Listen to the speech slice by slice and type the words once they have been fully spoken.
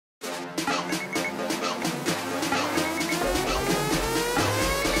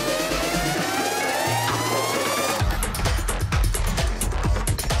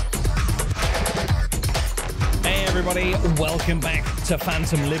Welcome back to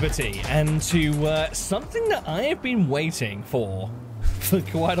Phantom Liberty and to something that I have been waiting for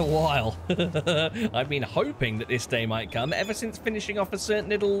quite a while. I've been hoping that this day might come ever since finishing off a certain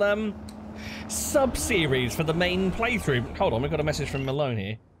little sub-series for the main playthrough. Hold on, we've got a message from Malone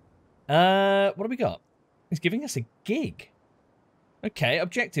here. What do we got? He's giving us a gig. Okay,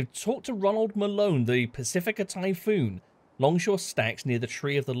 objective. Talk to Ronald Malone, the Pacifica Typhoon. Longshore stacks near the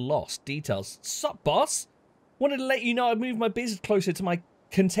Tree of the Lost. Details. Sup, boss? Wanted to let you know I've moved my business closer to my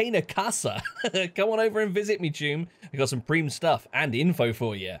container casa. Come on over and visit me, Choom. I got some preem stuff and info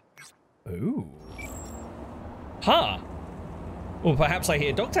for you. Ooh. Huh. Well, perhaps I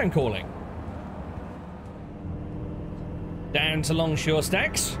hear Dogtown calling. Down to Longshore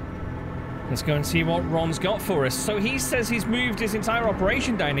stacks. Let's go and see what Ron's got for us. So he says he's moved his entire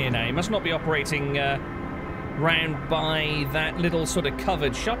operation down here now. He must not be operating round by that little sort of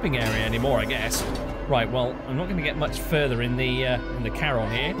covered shopping area anymore, I guess. Right, well, I'm not going to get much further in the Charon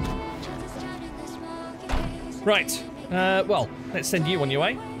here. Right, well, let's send you on your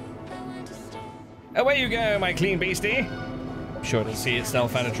way. Away you go, my clean beastie. I'm sure it'll see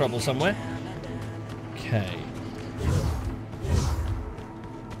itself out of trouble somewhere. Okay.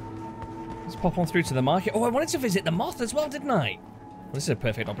 Let's pop on through to the market. Oh, I wanted to visit the Moth as well, didn't I? Well, this is a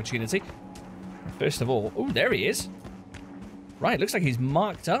perfect opportunity. First of all, oh, there he is. Right, looks like he's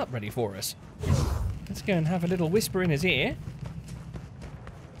marked up, ready for us. Let's go and have a little whisper in his ear.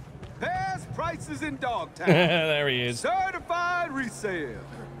 Best prices in Dogtown. There he is. Certified resale.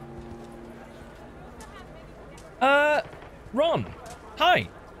 Ron. Hi.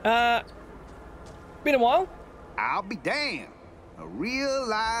 Been a while? I'll be damned. A real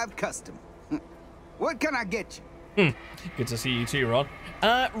live customer. What can I get you? Good to see you too, Ron.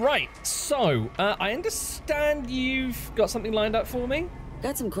 Right, so, I understand you've got something lined up for me?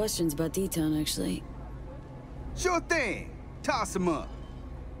 Got some questions about D-Town, actually. Sure thing. Toss them up.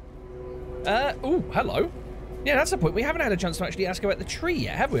 Oh, hello. Yeah, that's the point. We haven't had a chance to actually ask about the tree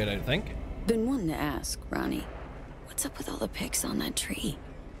yet, have we, I don't think? Been wanting to ask, Ronnie. What's up with all the pics on that tree?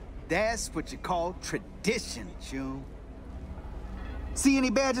 That's what you call tradition, June. See any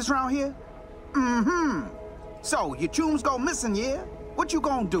badges around here? Mm-hmm. So, your chooms go missing, yeah? What you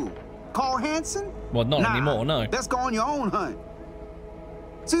gonna do? Call Hanson? Well, not anymore, no. Let's go on your own hunt.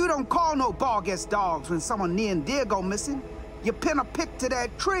 So you don't call no Barghest dogs when someone near and dear go missing. You pin a pic to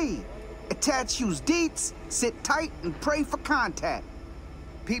that tree. Attach use deets, sit tight, and pray for contact.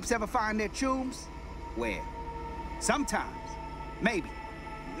 Peeps ever find their chooms? Well, sometimes. Maybe.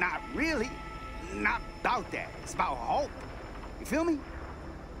 Not really. Not about that. It's about hope. You feel me?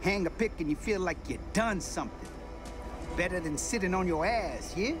 Hang a pic and you feel like you done something. Better than sitting on your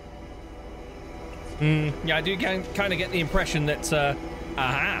ass, yeah? Yeah, I do kind of get the impression that,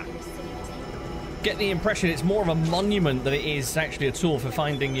 get the impression it's more of a monument than it is actually a tool for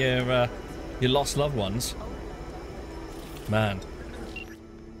finding your lost loved ones. Man.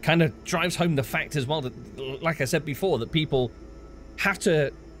 Kind of drives home the fact as well that, like I said before, that people have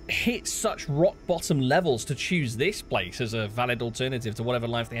to hit such rock bottom levels to choose this place as a valid alternative to whatever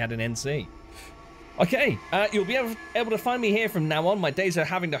life they had in NC. Okay, you'll be able to find me here from now on. My days of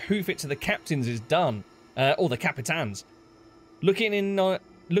having to hoof it to the captains is done. Or the capitans. Looking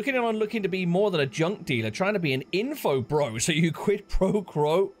to be more than a junk dealer, trying to be an info bro, so you quid pro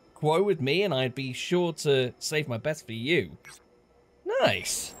quo with me and I'd be sure to save my best for you.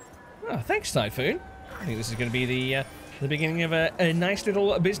 Nice. Oh, thanks, Typhoon. I think this is going to be the beginning of a nice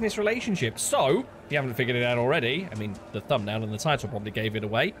little business relationship. So, if you haven't figured it out already, I mean, the thumbnail and the title probably gave it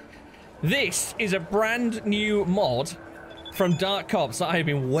away. This is a brand new mod from Darkcopse that I've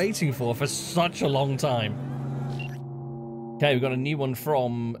been waiting for such a long time. Okay, we've got a new one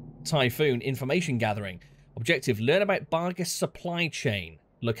from Typhoon, information gathering. Objective, learn about Barghest supply chain.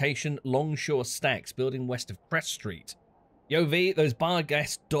 Location, Longshore Stacks, building west of Crest Street. Yo, V, those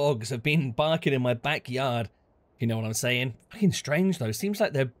Barghest dogs have been barking in my backyard. You know what I'm saying? Fucking strange, though. Seems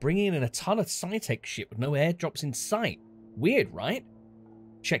like they're bringing in a ton of Cytech shit with no airdrops in sight. Weird, right?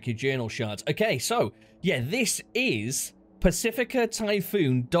 Check your journal shards. Okay, so, yeah, this is Pacifica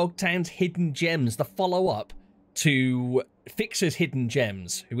Typhoon Dogtown's Hidden Gems, the follow-up to Fixer's Hidden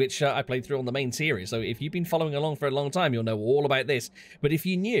Gems, which I played through on the main series. So if you've been following along for a long time, you'll know all about this. But if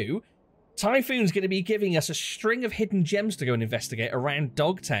you knew, Typhoon's going to be giving us a string of hidden gems to go and investigate around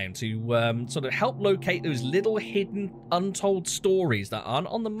Dogtown to sort of help locate those little hidden, untold stories that aren't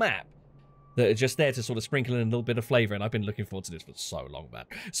on the map, that are just there to sort of sprinkle in a little bit of flavor. And I've been looking forward to this for so long, man.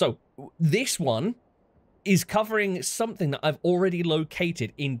 So this one is covering something that I've already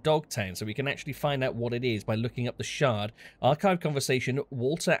located in Dogtown, so we can actually find out what it is by looking up the shard, archive conversation,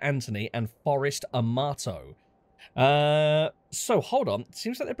 Walter Anthony, and Forrest Amato. So, hold on.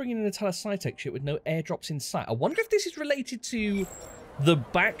 Seems like they're bringing in a ton of sci-tech shit with no airdrops in sight. I wonder if this is related to the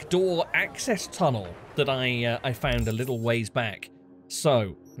backdoor access tunnel that I found a little ways back.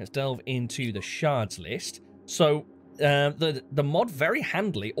 So, let's delve into the shards list. So, the mod very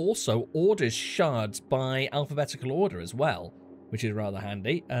handily also orders shards by alphabetical order as well, which is rather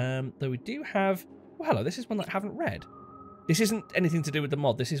handy. Though we do have... Oh, hello, this is one that I haven't read. This isn't anything to do with the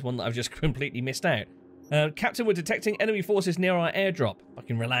mod. This is one that I've just completely missed out. Captain, we're detecting enemy forces near our airdrop.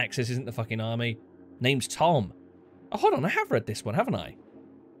 Fucking relax, this isn't the fucking army. Name's Tom. Oh, hold on, I have read this one, haven't I?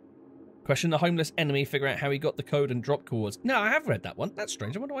 Question the homeless enemy, figure out how he got the code and drop codes. No, I have read that one. That's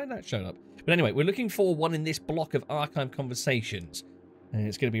strange. I wonder why that showed up. But anyway, we're looking for one in this block of archive conversations. And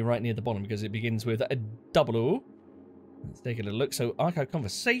it's going to be right near the bottom because it begins with a double O. Let's take a little look. So, archive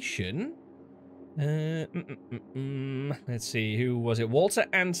conversation. Let's see, who was it? Walter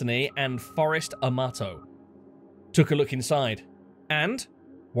Anthony and Forrest Amato. Took a look inside. And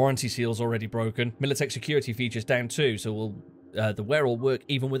warranty seal's already broken. Militech security features down too, so the wear will work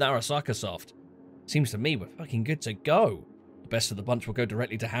even with Arasaka soft. Seems to me we're fucking good to go. The best of the bunch will go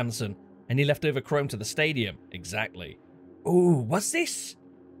directly to Hansen. Any leftover chrome to the stadium. Exactly. Ooh, was this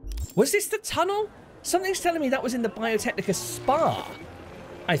the tunnel? Something's telling me that was in the Biotechnica Spa.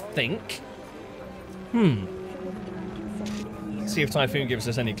 I think. Let's see if Typhoon gives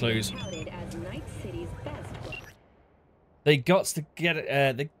us any clues. They got to got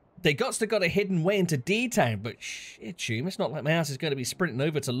a hidden way into D-Town, but shit, Shum, it's not like my ass is going to be sprinting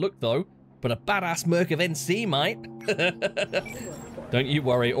over to look though. But a badass merc of NC might. Don't you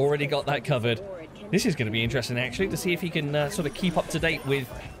worry, already got that covered. This is going to be interesting actually to see if he can sort of keep up to date with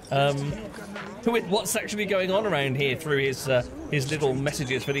what's actually going on around here through his little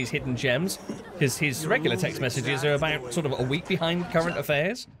messages for these hidden gems. Because his regular text messages are about sort of a week behind current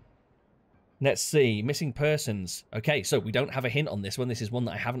affairs. Let's see, missing persons. Okay, so we don't have a hint on this one. This is one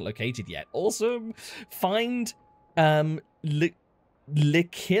that I haven't located yet. Awesome. Find Likilla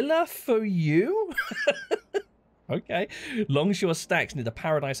for you? Okay. Longshore Stacks near the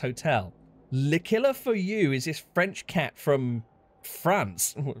Paradise Hotel. Likilla for you is this French cat from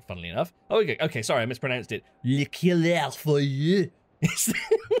France. Funnily enough. Oh, okay, sorry, I mispronounced it. Likilla for you.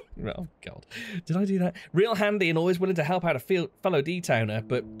 Oh, God. Did I do that? Real handy and always willing to help out a fellow D-Towner,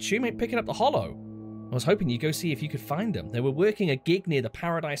 but Shum ain't picking up the hollow. I was hoping you'd go see if you could find them. They were working a gig near the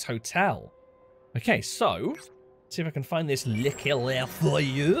Paradise Hotel. Okay, so, see if I can find this Likilla for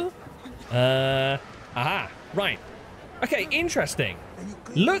you. Aha, right. Okay, interesting.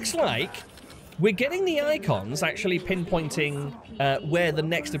 Looks like we're getting the icons actually pinpointing where the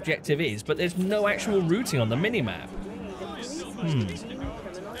next objective is, but there's no actual routing on the minimap.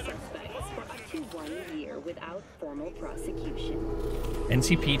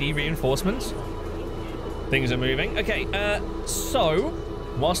 NCPD reinforcements. Things are moving. Okay, so,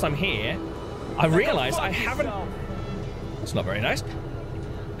 whilst I'm here, I realise I haven't... That's not very nice.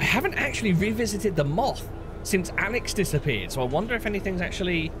 I haven't actually revisited the Moth since Alex disappeared, so I wonder if anything's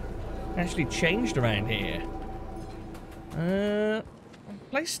actually changed around here.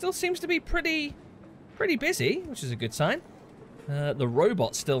 Place still seems to be pretty busy, which is a good sign. The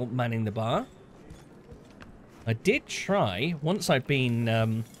robot's still manning the bar. I did try, once I'd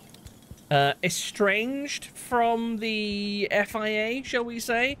been estranged from the FIA, shall we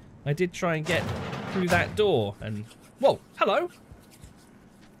say, I did try and get through that door and... Whoa, hello!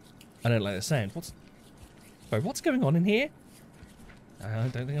 I don't like the sound. What's going on in here? I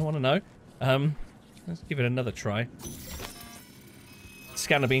don't think I want to know. Let's give it another try.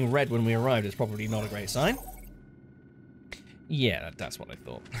 Scanner being red when we arrived is probably not a great sign. Yeah, that's what I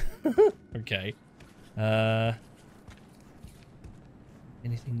thought. Okay.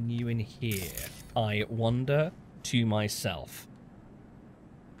 Anything new in here? I wonder to myself.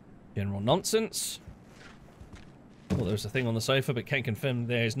 General nonsense. Well, there's a thing on the sofa, but can't confirm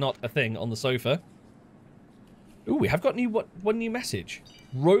there's not a thing on the sofa. Ooh, we have got one new message.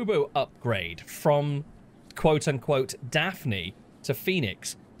 Robo upgrade from quote-unquote Daphne to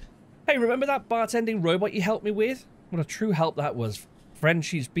Phoenix. Hey, remember that bartending robot you helped me with? What a true help that was. Friend,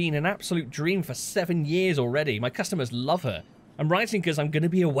 she's been an absolute dream for 7 years already. My customers love her. I'm writing because I'm going to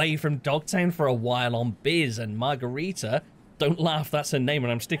be away from Dogtown for a while on Biz, and Margarita, don't laugh, that's her name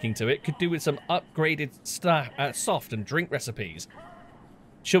and I'm sticking to it, could do with some upgraded soft and drink recipes.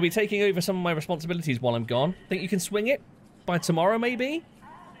 She'll be taking over some of my responsibilities while I'm gone. Think you can swing it? By tomorrow, maybe?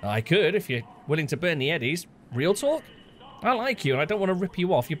 I could, if you're willing to burn the eddies. Real talk? I like you and I don't want to rip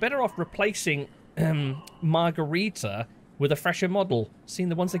you off. You're better off replacing Margarita with a fresher model. Seen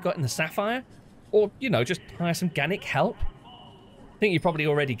the ones they got in the Sapphire? Or, you know, just hire some Gannic help? think you probably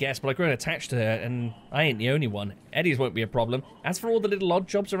already guessed, but I've grown attached to her, and I ain't the only one. Eddie's won't be a problem. As for all the little odd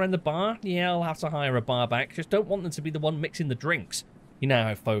jobs around the bar, yeah, I'll have to hire a bar back. Just don't want them to be the one mixing the drinks. You know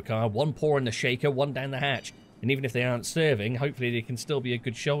how folk are. One pour in the shaker, one down the hatch. And even if they aren't serving, hopefully they can still be a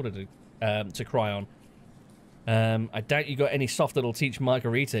good shoulder to cry on. I doubt you got any soft that'll teach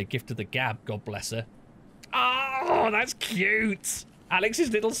Margarita, gift of the gab, God bless her. Oh, that's cute!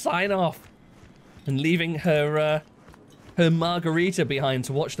 Alex's little sign-off. And leaving her Margarita behind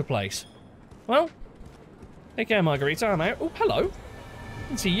to watch the place. Well, take care, Margarita. I'm out. Oh, hello. I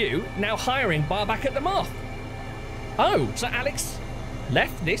can see you. Now hiring bar back at the Moth. Oh, so Alex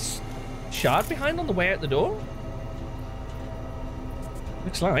left this shard behind on the way out the door?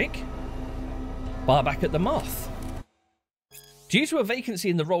 Looks like. Bar back at the Moth. Due to a vacancy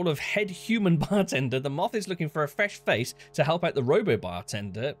in the role of head human bartender, the Moth is looking for a fresh face to help out the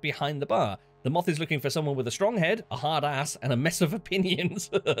robo-bartender behind the bar. The Moth is looking for someone with a strong head, a hard ass, and a mess of opinions.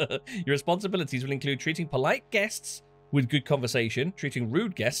 Your responsibilities will include treating polite guests with good conversation, treating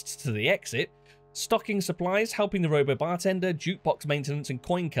rude guests to the exit, stocking supplies, helping the robo-bartender, jukebox maintenance, and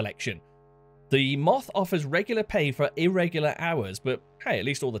coin collection. The Moth offers regular pay for irregular hours, but hey, at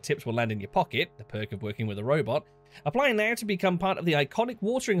least all the tips will land in your pocket, the perk of working with a robot. Apply now to become part of the iconic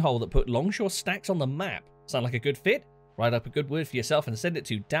watering hole that put Longshore Stacks on the map. Sound like a good fit? Write up a good word for yourself and send it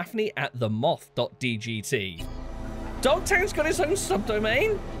to daphne@themoth.dgt. Dogtown's got its own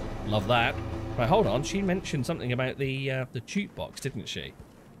subdomain? Love that. Right, hold on. She mentioned something about the jukebox, didn't she?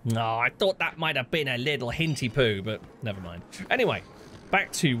 No, I thought that might have been a little hinty poo, but never mind. Anyway,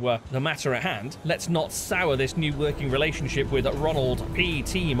 back to the matter at hand. Let's not sour this new working relationship with Ronald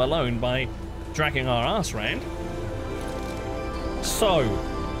P.T. Malone by dragging our ass round. So,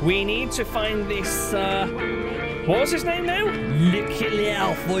 we need to find this, what was his name now?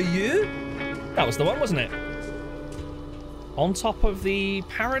 Liqueur for you? That was the one, wasn't it? On top of the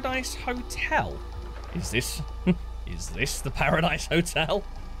Paradise Hotel. Is this the Paradise Hotel?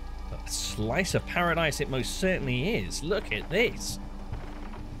 A slice of paradise it most certainly is. Look at this.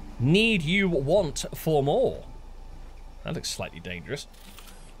 Need you want for more. That looks slightly dangerous.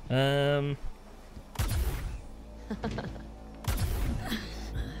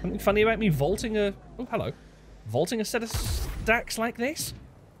 Something funny about me vaulting a... Oh, hello. Vaulting a set of stacks like this?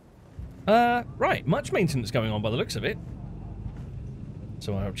 Right. Much maintenance going on by the looks of it.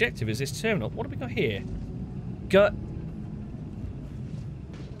 So our objective is this terminal. What have we got here? Got...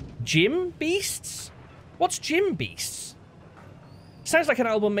 Gym Beasts? What's Gym Beasts? Sounds like an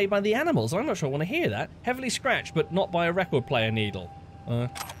album made by the Animals. I'm not sure I want to hear that. Heavily scratched, but not by a record player needle.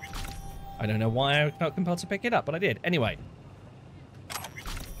 I don't know why I felt compelled to pick it up, but I did. Anyway.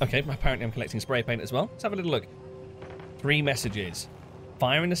 Okay, apparently I'm collecting spray paint as well. Let's have a little look. 3 messages.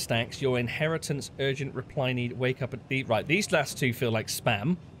 Fire in the stacks. Your inheritance urgent reply need. Wake up at the... Right, these last 2 feel like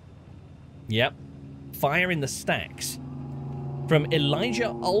spam. Yep. Fire in the stacks. From Elijah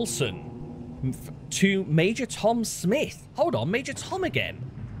Olson to Major Tom Smith. Hold on, Major Tom again.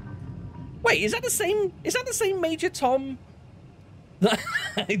 Wait, is that the same Major Tom that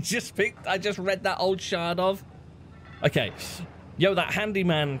I just read that old shard of? Okay. Yo, that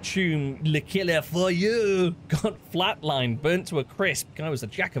handyman tune, Le Killer for you, got flatlined, burnt to a crisp. Guy was a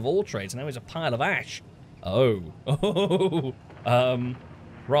jack of all trades, and now he's a pile of ash. Oh.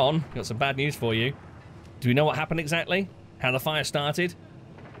 Ron, got some bad news for you. Do we know what happened exactly? How the fire started?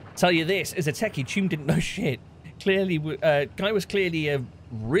 Tell you this, as a techie, Tune didn't know shit. Clearly, guy was clearly a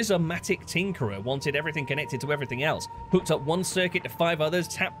rhizomatic tinkerer, wanted everything connected to everything else. Hooked up one circuit to 5 others,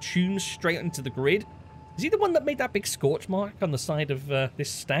 tapped tunes straight into the grid. Is he the one that made that big scorch mark on the side of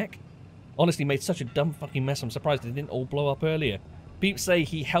this stack? Honestly, made such a dumb fucking mess, I'm surprised it didn't all blow up earlier. Peeps say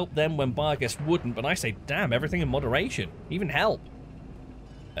he helped them when Barghest wouldn't, but I say, damn, everything in moderation. Even help.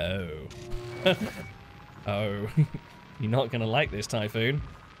 Oh. Oh. You're not going to like this, Typhoon.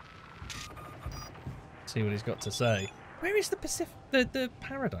 Let's see what he's got to say. Where is the Pacific... the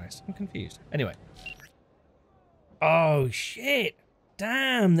Paradise? I'm confused. Anyway. Oh, shit.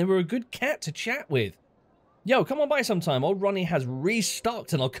 Damn, they were a good cat to chat with. Yo, come on by sometime. Old Ronnie has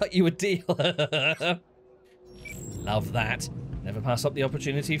restocked and I'll cut you a deal. Love that. Never pass up the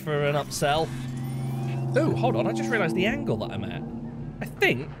opportunity for an upsell. Oh, hold on. I just realised the angle that I'm at. I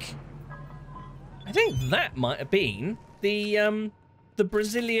think that might have been the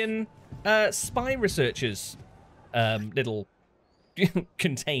Brazilian spy researchers little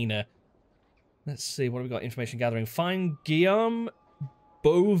container. Let's see, what have we got? Information gathering. Find Guillaume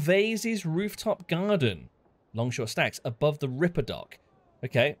Beauvais' rooftop garden. Longshore Stacks, above the Ripper dock.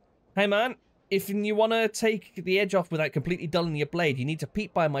 Okay. Hey, man, if you want to take the edge off without completely dulling your blade, you need to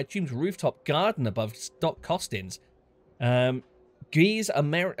peep by my tune's rooftop garden above stock costings. Guy's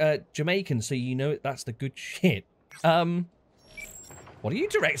Jamaican, so you know that's the good shit. What are you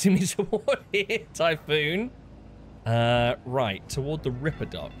directing me toward here, Typhoon? Right, toward the Ripper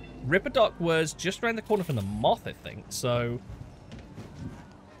Dock. Ripper Dock was just around the corner from the Moth, I think, so...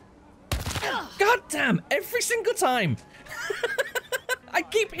 God damn, every single time! I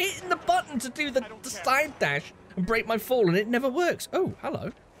keep hitting the button to do the side dash and break my fall, and it never works. Oh,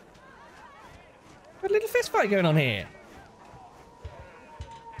 hello. Got a little fist fight going on here.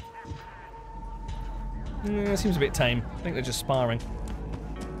 Seems a bit tame. I think they're just sparring.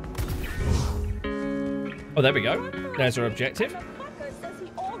 Oh, there we go. There's our objective. Fucker says he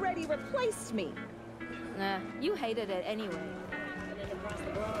already replaced me. Nah, you hated it anyway.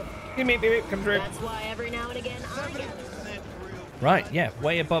 Beep, beep, beep, come through. That's why every now and again I get it. Right, yeah,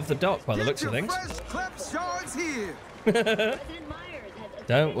 way above the dock by the looks of things.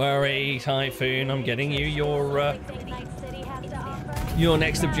 Don't worry, Typhoon. I'm getting you your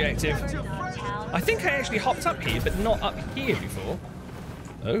next objective. I think I actually hopped up here, but not up here before.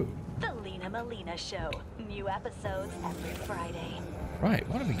 Oh. The Lena Melina Show. New episodes every Friday. Right,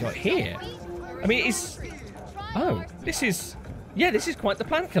 what have we got here? I mean, it's... Oh, this is... Yeah, this is quite the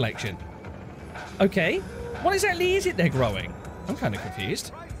plant collection. Okay. What exactly is it they're growing? I'm kind of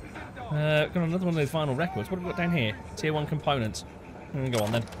confused. Got another one of those vinyl records. What have we got down here? Tier 1 components. Go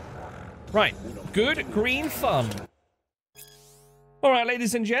on then. Right. Good green fun. Alright,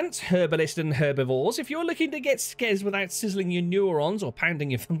 ladies and gents, herbalists and herbivores, if you're looking to get scares without sizzling your neurons or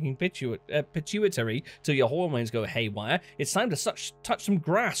pounding your fucking pituitary till your hormones go haywire, it's time to touch some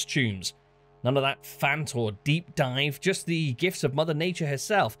grass tunes. None of that Phant or deep dive, just the gifts of Mother Nature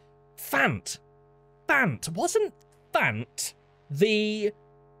herself. Phant. Phant. Wasn't Phant the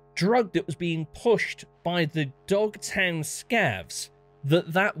drug that was being pushed by the Dogtown scavs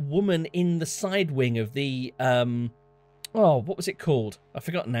that woman in the side wing of the oh, what was it called? I've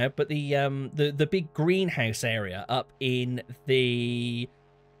forgotten now, but the big greenhouse area up in the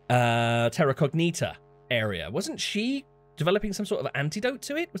Terra Cognita area. Wasn't she developing some sort of antidote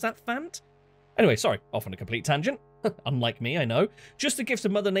to it? Was that Phant? Anyway, sorry, off on a complete tangent. Unlike me, I know. Just the gifts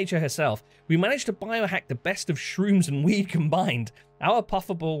of Mother Nature herself. We managed to biohack the best of shrooms and weed combined. Our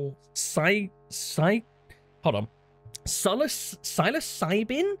puffable psilocybin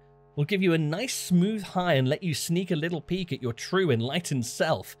will give you a nice smooth high and let you sneak a little peek at your true enlightened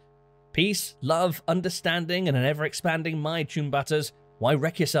self. Peace, love, understanding, and an ever-expanding mind, Chumbatters. Why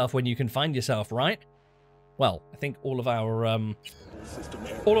wreck yourself when you can find yourself, right? Well, I think all of our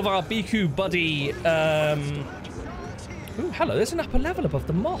BQ buddy, ooh, hello, there's an upper level above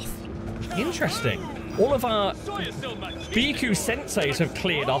the Moth. Interesting. All of our BQ senseis have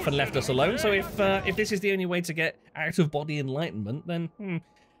cleared off and left us alone, so if this is the only way to get out-of-body enlightenment, then,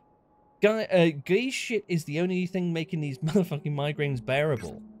 gay shit is the only thing making these motherfucking migraines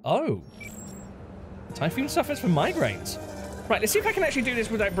bearable. Oh. Typhoon suffers from migraines. Right, let's see if I can actually do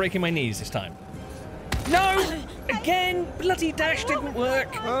this without breaking my knees this time. No! Again! Bloody dash didn't work!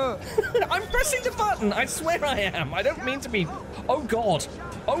 I'm pressing the button! I swear I am! I don't mean to be... Oh god!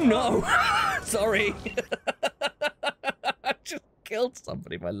 Oh no! Sorry! I just killed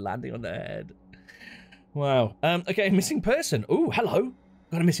somebody by landing on their head. Wow. Okay, missing person. Ooh, hello!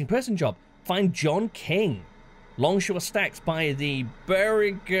 Got a missing person job. Find John King. Longshore stacks by the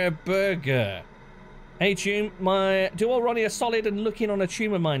Burger. Hey, Tume, my duo Ronnie are solid and looking on a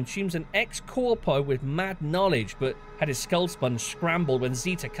Tume of mine. Tume's an ex-corpo with mad knowledge, but had his skull sponge scrambled when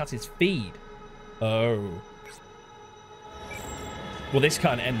Zeta cut his feed. Oh. Well, this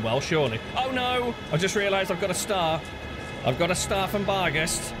can't end well, surely. Oh, no! I just realised I've got a star. I've got a star from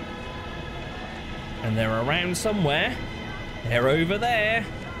Barghest. And they're around somewhere. They're over there.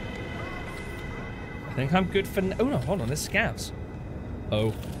 I think I'm good for... Oh, no, hold on, there's scavs.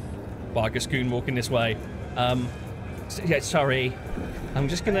 Oh. Barghest goon walking this way. Yeah, sorry. I'm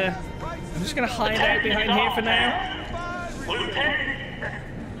just gonna hide out behind here for now. Lieutenant,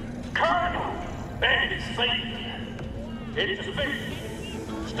 Colonel, that is safe. It's a big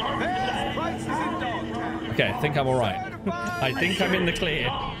Okay, I think I'm alright. I think I'm in the clear.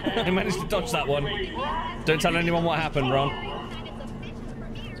 I managed to dodge that one. Don't tell anyone what happened, Ron.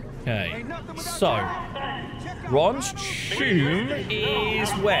 Okay, so Ron's tomb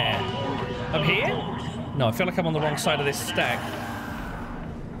is where? Up here? No, I feel like I'm on the wrong side of this stack.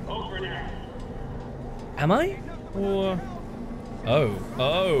 Am I? Or...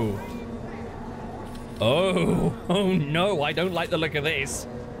 Oh no, I don't like the look of this.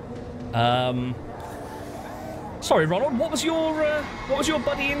 Sorry, Ronald, what was your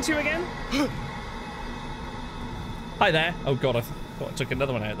buddy into again? Hi there. Oh god, I thought I took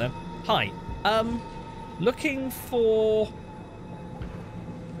another one out then. Hi. Looking for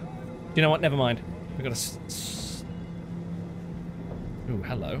you know what? Never mind. We've got a... Ooh,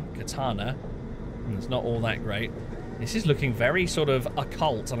 hello. Katana. It's not all that great. This is looking very sort of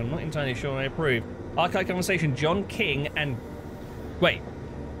occult, and I'm not entirely sure I approve. Archive conversation, John King and... Wait.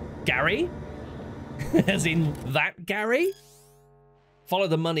 Gary? As in that Gary? Follow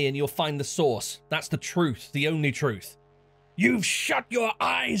the money and you'll find the source. That's the truth, the only truth. You've shut your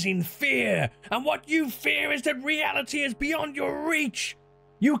eyes in fear, and what you fear is that reality is beyond your reach.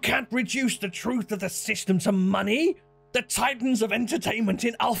 You can't reduce the truth of the system to money. The titans of entertainment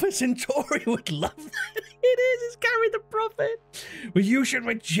in Alpha Centauri would love that. It is, it's Gary the Prophet. Well, you should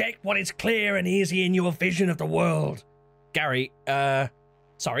reject what is clear and easy in your vision of the world. Gary,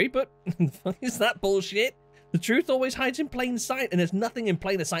 sorry, but is that bullshit? The truth always hides in plain sight, and there's nothing in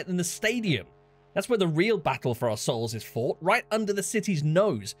plainer sight than the stadium. That's where the real battle for our souls is fought, right under the city's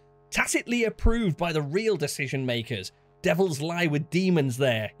nose. Tacitly approved by the real decision makers. Devils lie with demons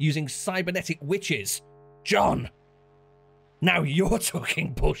there, using cybernetic witches. John, now you're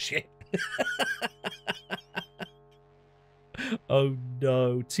talking bullshit. Oh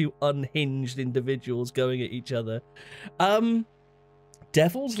no, two unhinged individuals going at each other.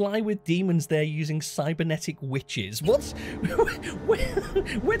 Devils lie with demons there using cybernetic witches. What's...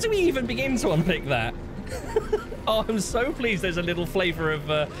 where do we even begin to unpick that? Oh, I'm so pleased there's a little flavour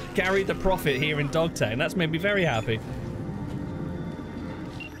of Gary the Prophet here in Dogtown. That's made me very happy.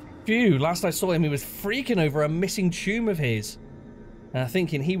 Phew, last I saw him, he was freaking over a missing tomb of his.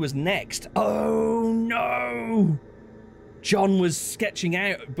 Thinking he was next. Oh, no! John was sketching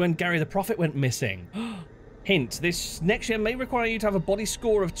out when Gary the Prophet went missing. Hint, this next year may require you to have a body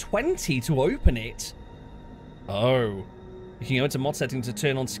score of 20 to open it. Oh. You can go into mod settings to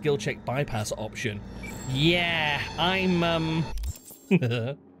turn on skill check bypass option. Yeah, I'm,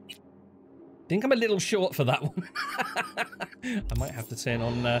 think I'm a little short for that one. I might have to turn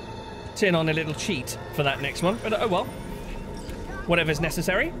on a little cheat for that next one, but oh well. Whatever's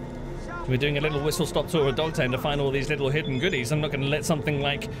necessary. We're doing a little whistle-stop tour of Dogtown to find all these little hidden goodies. I'm not going to let something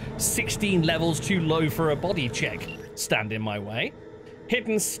like 16 levels too low for a body check stand in my way.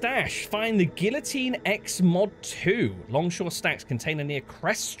 Hidden stash. Find the Guillotine X Mod 2. Longshore stacks container near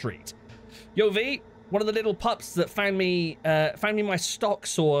Crest Street. Yo, V, one of the little pups that found me my stock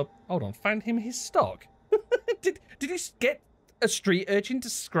saw... Hold on, found him his stock? Did he get a street urchin to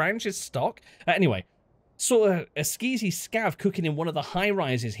scrounge his stock? Anyway. Saw a skeezy scav cooking in one of the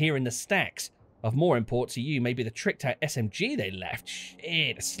high-rises here in the stacks. Of more import to you may be the tricked-out SMG they left.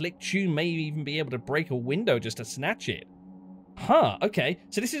 Shit, a slick tune may even be able to break a window just to snatch it. Huh, okay.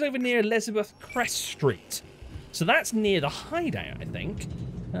 So this is over near Elizabeth Crest Street. So that's near the hideout, I think.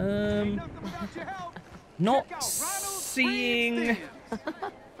 Not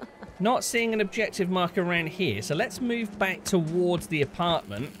seeing an objective marker around here. So let's move back towards the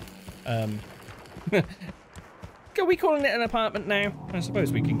apartment. Are we calling it an apartment now? I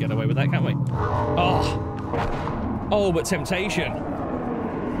suppose we can get away with that, can't we? Oh, but temptation.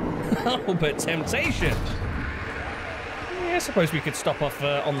 Oh, but temptation. Yeah, I suppose we could stop off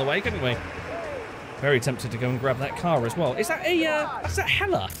on the way, couldn't we? Very tempted to go and grab that car as well. Is that is that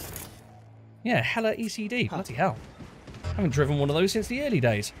Hella? Yeah, Hella ECD. Bloody hell. I haven't driven one of those since the early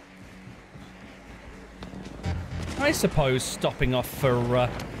days. I suppose stopping off for...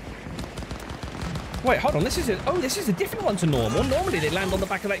 Wait, hold on. This is a different one to normal. Normally they land on the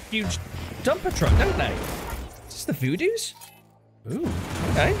back of that huge dumper truck, don't they? Is this the Voodoos? Ooh,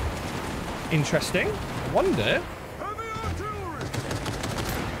 okay. Interesting. I wonder.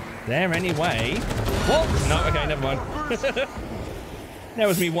 There anyway. What? No, okay, never mind. That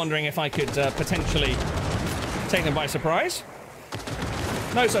was me wondering if I could potentially take them by surprise.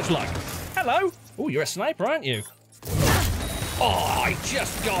 No such luck. Hello. Oh, you're a sniper, aren't you? Oh, he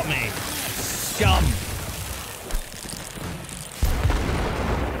just got me. Scum.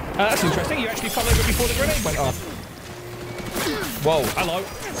 That's interesting. You actually fell over before the grenade went off. Whoa, hello.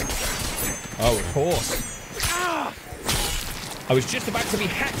 Oh, of course. I was just about to be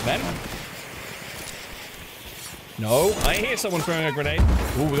hacked then. No, I hear someone throwing a grenade.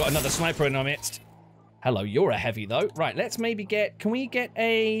 Ooh, we got another sniper in our midst. Hello, you're a heavy though. Right, let's maybe get... Can we get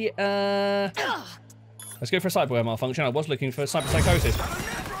a... Let's go for a cyberware malfunction. I was looking for cyber psychosis.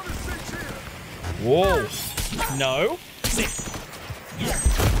 Whoa. No. Sit.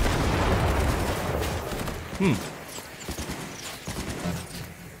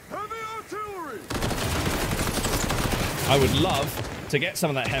 I would love to get some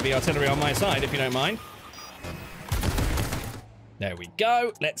of that heavy artillery on my side, if you don't mind. There we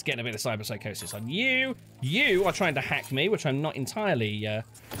go. Let's get a bit of cyber psychosis on you. You are trying to hack me, which I'm not entirely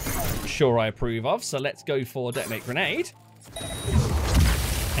sure I approve of. So let's go for detonate grenade.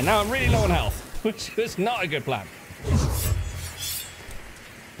 And now I'm really low on health, which was not a good plan.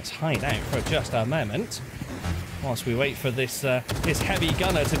 Let's hide out for just a moment whilst we wait for this this heavy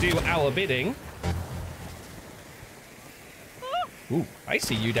gunner to do our bidding. Ooh, I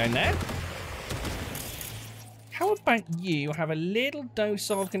see you down there. How about you have a little dose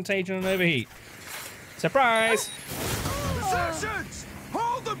of contagion and overheat? Surprise! Assassins!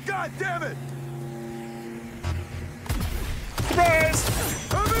 Hold them, goddammit! Surprise!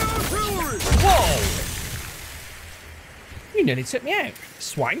 Heavy artillery! Whoa! You nearly took me out,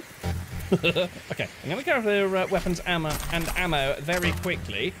 swine. Okay, I'm going to go over their weapons ammo very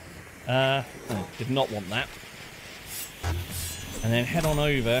quickly. Oh, did not want that. And then head on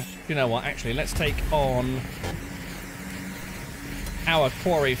over. You know what? Actually, let's take on our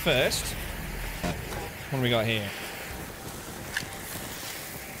quarry first. What do we got here?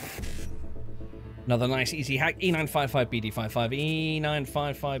 Another nice easy hack. E955BD55.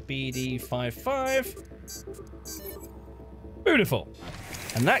 E955BD55. Beautiful.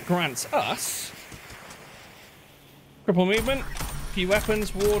 And that grants us cripple movement, few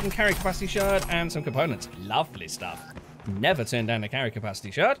weapons, ward and carry capacity shard, and some components. Lovely stuff. Never turn down a carry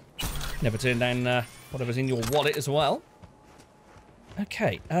capacity shard. Never turn down whatever's in your wallet as well.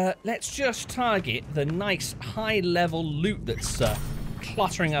 Okay, let's just target the nice high-level loot that's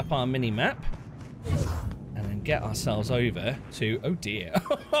cluttering up our mini-map. And then get ourselves over to... Oh, dear.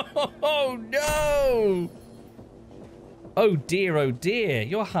 Oh, no! Oh, dear, oh, dear.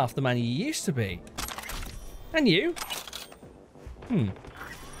 You're half the man you used to be. And you?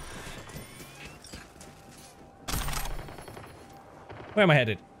 Where am I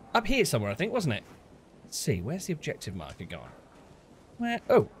headed? Up here somewhere, I think, wasn't it? Let's see. Where's the objective marker gone? Where?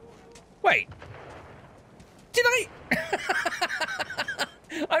 Oh. Wait. Did I?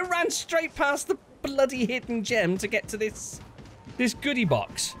 I ran straight past the bloody hidden gem to get to this goodie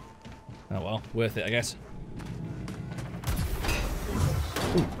box. Oh, well. Worth it, I guess.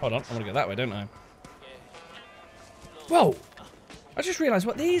 Ooh, hold on. I want to go that way, don't I? Whoa. I just realised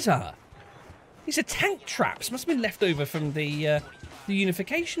what these are. These are tank traps. Must have been left over from the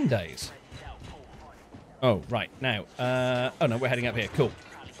unification days. Oh, right. Now, oh no, we're heading up here. Cool.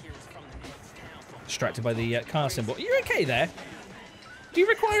 Distracted by the car symbol. Are you okay there? Do you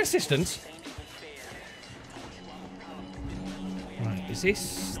require assistance? Right, is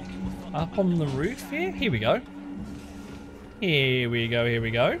this up on the roof here? Here we go. Here we go, here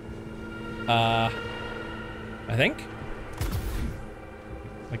we go. I think.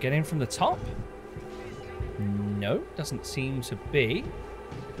 Am I getting in from the top? No, doesn't seem to be.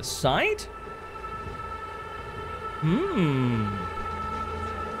 The side?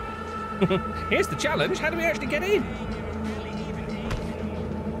 Here's the challenge. How do we actually get in?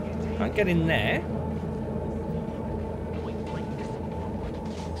 Can't get in there.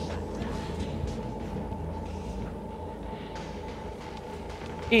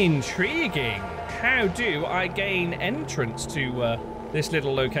 Intriguing. How do I gain entrance to this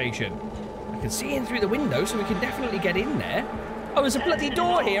little location? I can see in through the window, so we can definitely get in there. Oh, there's a bloody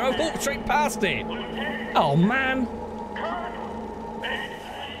door here. I walked straight past it. Oh, man.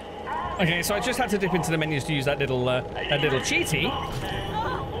 Okay, so I just had to dip into the menus to use that little cheaty.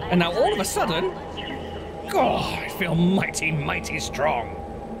 And now all of a sudden... God, I feel mighty, mighty strong.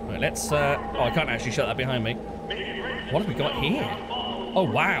 Right, let's... oh, I can't actually shut that behind me. What have we got here? Oh,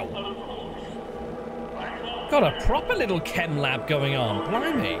 wow. Got a proper little chem lab going on.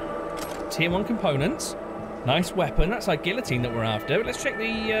 Blimey. Tier 1 components. Nice weapon. That's our guillotine that we're after. Let's check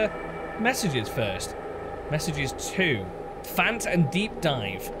the messages first. Messages 2. Phant and Deep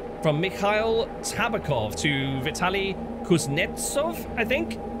Dive. From Mikhail Tabakov to Vitaly Kuznetsov, I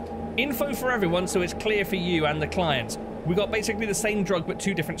think. Info for everyone so it's clear for you and the client. We got basically the same drug but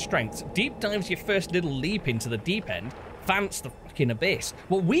 2 different strengths. Deep Dive's your first little leap into the deep end. Phant's the fucking abyss.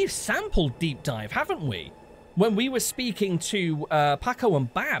 Well, we've sampled Deep Dive, haven't we? When we were speaking to Paco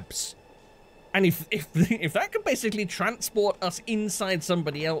and Babs. And if that could basically transport us inside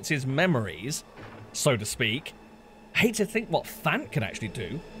somebody else's memories, so to speak, I hate to think what Phant can actually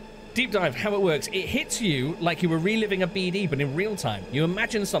do. Deep Dive, how it works, it hits you like you were reliving a BD, but in real time. You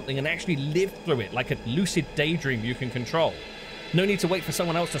imagine something and actually live through it like a lucid daydream you can control. No need to wait for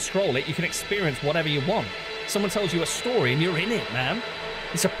someone else to scroll it, you can experience whatever you want. Someone tells you a story and you're in it, man.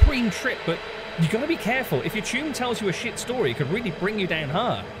 It's a supreme trip, but you gotta be careful. If your tune tells you a shit story, it could really bring you down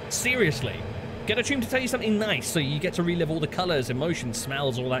hard. Seriously. Get a tune to tell you something nice so you get to relive all the colours, emotions,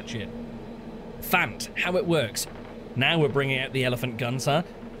 smells, all that shit. Phant, how it works. Now we're bringing out the elephant guns, huh?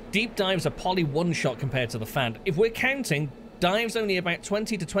 Deep Dive's a poly one-shot compared to the Phant. If we're counting, Dive's only about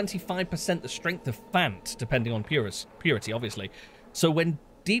 20 to 25% the strength of Phant, depending on purity, obviously. So when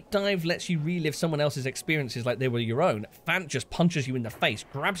Deep Dive lets you relive someone else's experiences like they were your own. Phant just punches you in the face,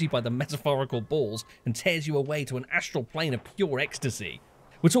 grabs you by the metaphorical balls, and tears you away to an astral plane of pure ecstasy.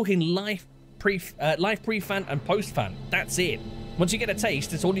 We're talking life pre-Phant and post-Phant. That's it. Once you get a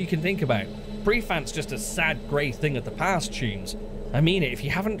taste, it's all you can think about. Pre-Phant's just a sad, grey thing of the past tunes. I mean it, if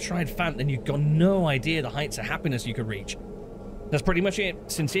you haven't tried Phant, then you've got no idea the heights of happiness you could reach. That's pretty much it.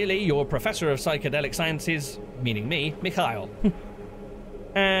 Sincerely, your Professor of Psychedelic Sciences, meaning me, Mikhail.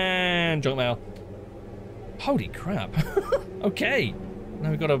 And junk mail. Holy crap. Okay. Now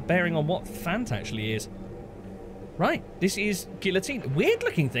we've got a bearing on what Phant actually is. Right, this is Guillotine. Weird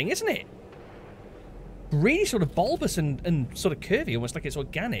looking thing, isn't it? Really sort of bulbous and sort of curvy, almost like it's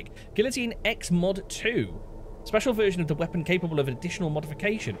organic. Guillotine X Mod 2. Special version of the weapon capable of additional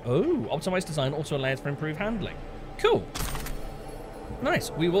modification. Oh, optimized design also allows for improved handling. Cool. Nice.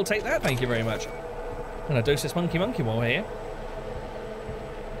 We will take that, thank you very much. And a dose this monkey while we're here.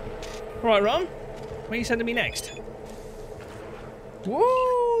 Right, Ron. Where are you sending me next?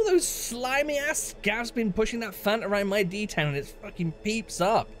 Whoa, those slimy ass scavs been pushing that Phant around my D-town and it fucking peeps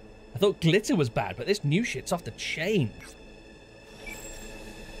up. I thought glitter was bad, but this new shit's off the chain.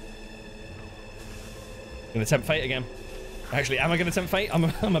 Gonna tempt fate again. Actually, am I gonna tempt fate?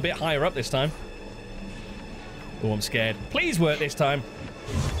 I'm a bit higher up this time. Oh, I'm scared. Please work this time.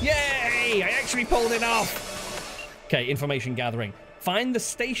 Yay! I actually pulled it off. Okay, information gathering. Find the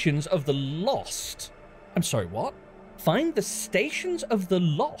stations of the lost. I'm sorry, what? Find the stations of the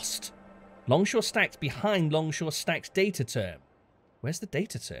lost. Longshore Stacks behind Longshore Stacks data term. Where's the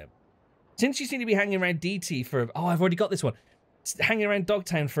data term? Since you seem to be hanging around DT for... Oh, I've already got this one. Hanging around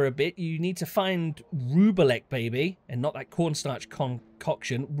Dogtown for a bit, you need to find Rubalek, baby. And not that cornstarch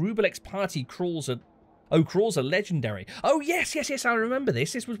concoction. Rubalek's party crawls are... Oh, crawls are legendary. Oh, yes, I remember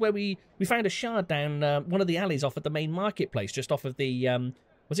this. This was where we found a shard down one of the alleys off at the main marketplace, just off of the...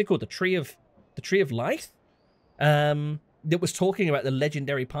 what's it called? The Tree of Life? That was talking about the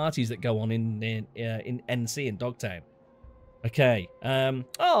legendary parties that go on in NC in Dogtown. Okay.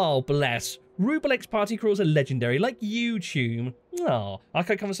 Oh, bless. Rubalek's party crawls are legendary, like YouTube. Oh,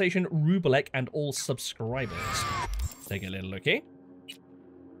 Archive Conversation, Rubalek, and all subscribers. Take a little looky.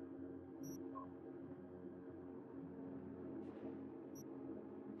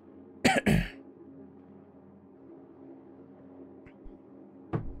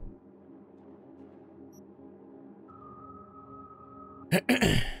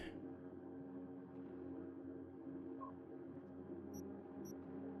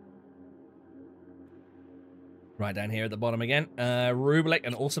 Right down here at the bottom again. Rubalek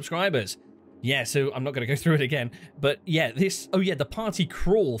and all subscribers. Yeah, so I'm not going to go through it again. But yeah, this... Oh yeah, the party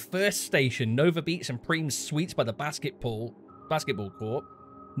crawl. First station. Nova Beats and Preem's Sweets by the Basketball Corp.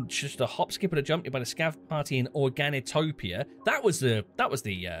 Just a hop, skip, and a jump by the Scav Party in Organitopia. That was the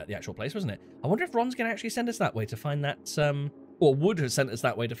actual place, wasn't it? I wonder if Ron's going to actually send us that way to find that... Or would have sent us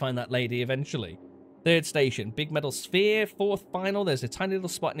that way to find that lady eventually. Third station. Big Metal Sphere. Fourth final. There's a tiny little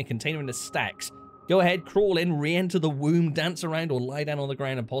spot in a container in the stacks. Go ahead, crawl in, re-enter the womb, dance around, or lie down on the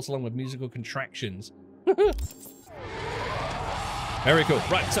ground and pulse along with musical contractions. Very cool.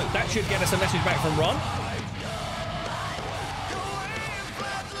 Right, so that should get us a message back from Ron.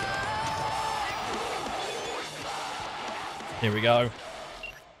 Here we go.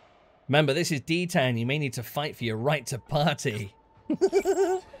 Remember, this is D-Town. You may need to fight for your right to party.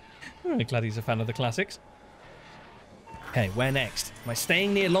 I'm glad he's a fan of the classics. Okay, where next? Am I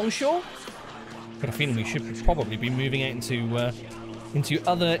staying near Longshore? Got a feeling we should probably be moving out into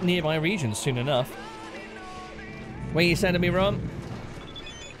other nearby regions soon enough. Where are you sending me, Ron?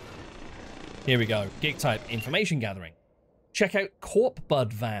 Here we go. Gig type information gathering. Check out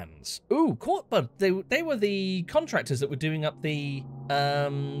CORP-BUD vans. Ooh, CORP-BUD. They were the contractors that were doing up the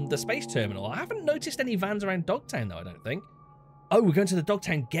space terminal. I haven't noticed any vans around Dogtown though, I don't think. Oh, we're going to the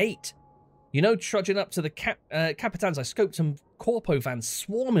Dogtown gate. You know, trudging up to the Capitans, I scoped some Corpo vans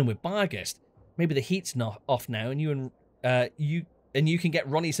swarming with Barghest. Maybe the heat's not off now, and you can get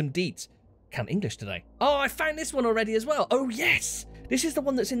Ronnie some deets. Can't English today. Oh, I found this one already as well. Oh yes, this is the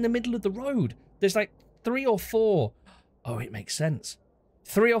one that's in the middle of the road. There's like 3 or 4. Oh, it makes sense.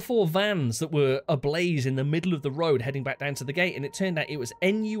 3 or 4 vans that were ablaze in the middle of the road, heading back down to the gate, and it turned out it was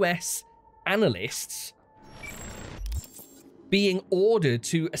NUS analysts being ordered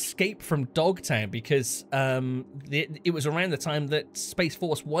to escape from Dogtown because it was around the time that Space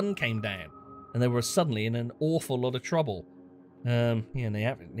Force 1 came down. And they were suddenly in an awful lot of trouble. Yeah, and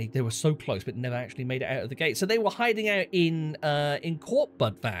they were so close, but never actually made it out of the gate. So they were hiding out in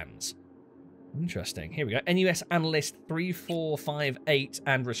CORP-BUD vans. Interesting. Here we go. NUS Analyst 3458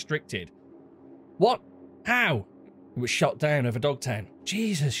 and restricted. What? How? It was shot down over Dogtown.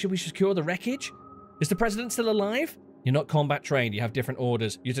 Jesus, should we secure the wreckage? Is the president still alive? You're not combat trained. You have different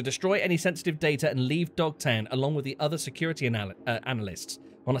orders. You're to destroy any sensitive data and leave Dogtown along with the other security analysts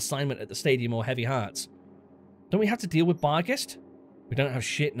on assignment at the stadium or Heavy Hearts. Don't we have to deal with Barghest? We don't have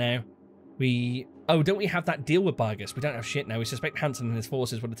shit now. Oh, don't we have that deal with Barghest? We don't have shit now. We suspect Hansen and his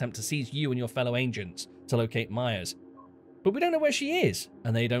forces would attempt to seize you and your fellow agents to locate Myers. But we don't know where she is.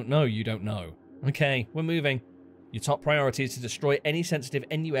 And they don't know you don't know. Okay, we're moving. Your top priority is to destroy any sensitive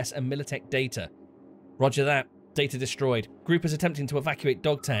NUS and Militech data. Roger that. Data destroyed. Group is attempting to evacuate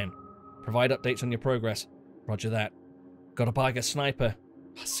Dogtown. Provide updates on your progress. Roger that. Got a Barghest sniper.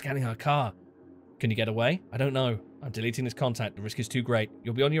 Scanning our car. Can you get away? I don't know. I'm deleting this contact. The risk is too great.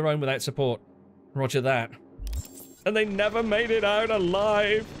 You'll be on your own without support. Roger that. And they never made it out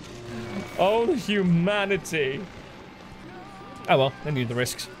alive. Oh, the humanity. Oh well, they knew the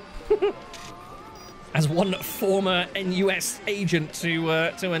risks. As one former NUS agent to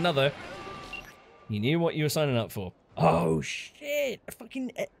another, you knew what you were signing up for. Oh shit!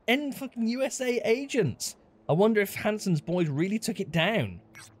 Fucking USA agents. I wonder if Hansen's boys really took it down.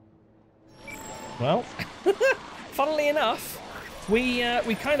 Well, funnily enough, we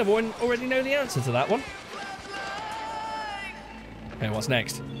kind of already know the answer to that one. Okay, what's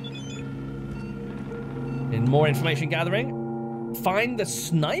next? In more information gathering, find the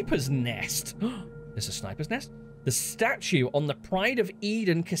sniper's nest. There's a sniper's nest? The statue on the Pride of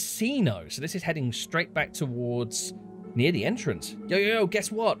Eden casino. So this is heading straight back towards near the entrance. Yo, guess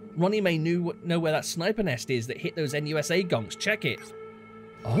what? Ronnie may know where that sniper nest is that hit those NUSA gonks. Check it.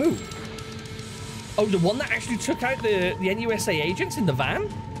 Oh. Oh, the one that actually took out the NUSA agents in the van?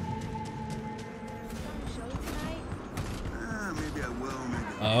 Maybe I will, maybe.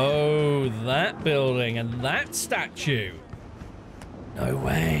 Oh, that building and that statue. No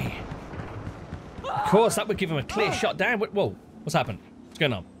way. Of course, that would give him a clear shot down. Whoa, what's happened? What's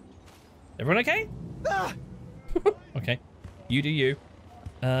going on? Everyone okay? Okay, you do you.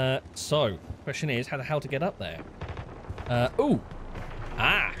 So, question is, how the hell to get up there?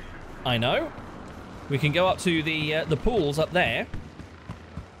 I know. We can go up to the pools up there,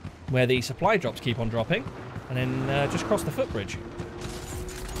 where the supply drops keep on dropping, and then just cross the footbridge.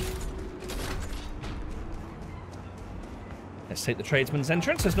 Let's take the tradesman's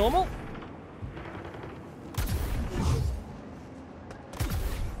entrance as normal.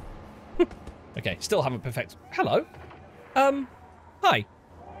 Okay, still haven't perfected. Hello. Hi.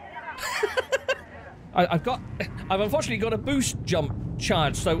 I've unfortunately got a boost jump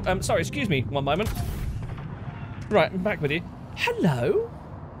charge, so sorry, excuse me one moment. Right, I'm back with you. Hello?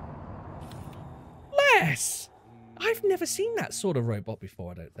 Les! I've never seen that sort of robot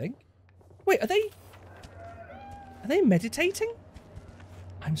before, I don't think. Wait, are they meditating?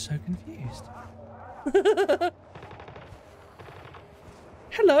 I'm so confused.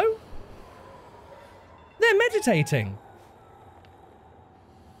 Hello? They're meditating.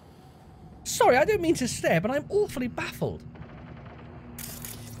 Sorry, I don't mean to stare, but I'm awfully baffled.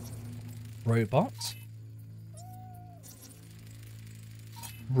 Robots?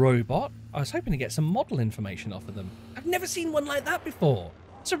 Robot? I was hoping to get some model information off of them. I've never seen one like that before.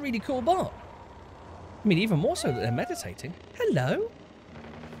 It's a really cool bot. I mean, even more so that they're meditating. Hello?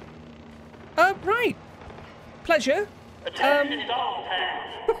 Right. Pleasure.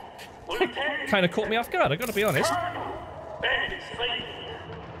 Kind of caught me off guard, I gotta be honest.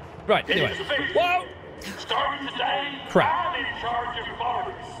 Right, anyway. Whoa! Starting today, crap. I'm in charge of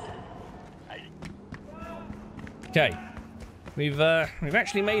Barghest. Okay. We've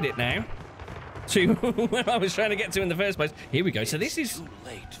actually made it now to where I was trying to get to in the first place. Here we go. So this is too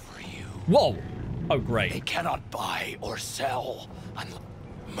late for you. Whoa! Oh great. They cannot buy or sell.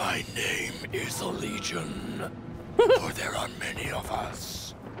 My name is a Legion. For there are many of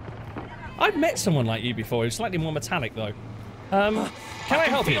us. I've met someone like you before, who's slightly more metallic though. Can I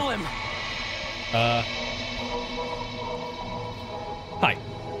help you? Him. Hi.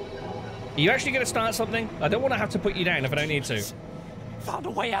 Are you actually going to start something? I don't want to have to put you down if I don't need to. Found a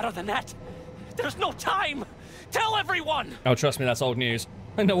way out of the net. There's no time. Tell everyone. Oh, trust me, that's old news.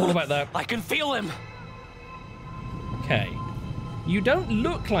 I know all about that. I can feel him. Okay. You don't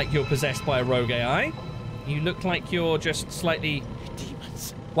look like you're possessed by a rogue AI. You look like you're just slightly...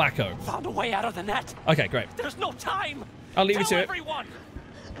 Demons. Wacko. Found a way out of the net. Okay, great. There's no time. I'll leave you to everyone.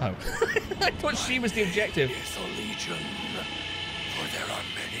 It. Oh. I thought she was the objective. It's a Legion. For there are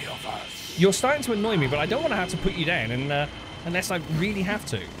many of us. You're starting to annoy me, but I don't want to have to put you down unless I really have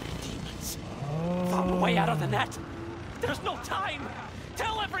to. Demons. Found a way out of the net. There's no time.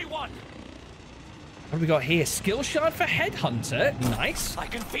 Tell everyone. What have we got here? Skill shard for Headhunter. Nice. I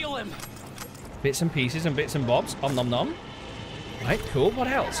can feel him. Bits and pieces and bits and bobs. Om nom nom. Right, cool. What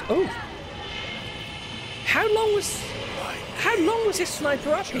else? Oh. How long was this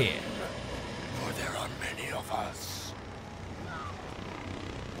sniper up here? For there are many of us.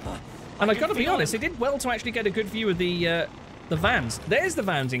 And I gotta be honest, they did well to actually get a good view of the vans. There's the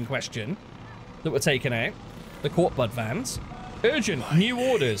vans in question that were taken out. The CORP-BUD vans. Urgent, new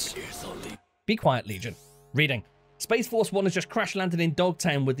orders. Be quiet, Legion. Reading. Space Force 1 has just crash-landed in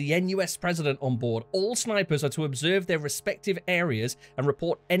Dogtown with the NUS President on board. All snipers are to observe their respective areas and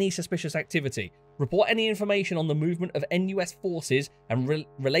report any suspicious activity. Report any information on the movement of NUS forces and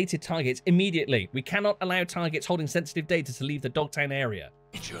related targets immediately. We cannot allow targets holding sensitive data to leave the Dogtown area.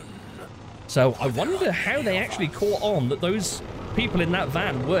 So I wonder how they actually caught on that those people in that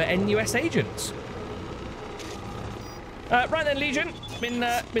van were NUS agents. Right then, Legion.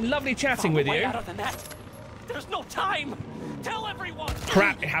 Been lovely chatting with you. There's no time. Tell everyone.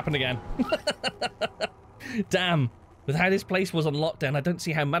 Crap! It happened again. Damn. With how this place was on lockdown, I don't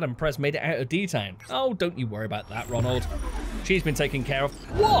see how Madame Prez made it out of D-Town. Oh, don't you worry about that, Ronald. She's been taken care of.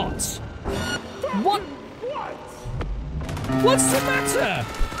 What? What? What's the matter?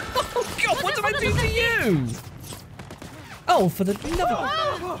 Oh God! What did I do to you? Oh, for the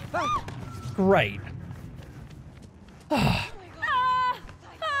love of... Great.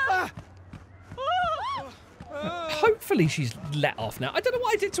 Hopefully she's let off now. I don't know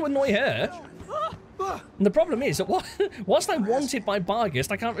what I did to annoy her. And the problem is that whilst I'm wanted by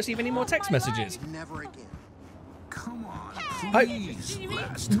Barghest, I can't receive any more text messages. Never again. Come on, please.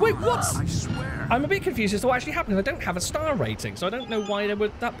 Wait, what? I swear. I'm a bit confused as to what actually happened. I don't have a star rating, so I don't know why they were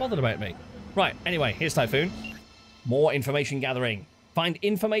that bothered about me. Right, anyway, here's Typhoon. More information gathering. Find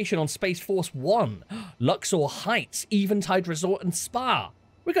information on Space Force 1. Luxor Heights, Eventide Resort and Spa.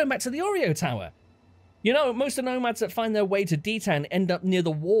 We're going back to the Oreo Tower. You know, most of the nomads that find their way to D-Town end up near the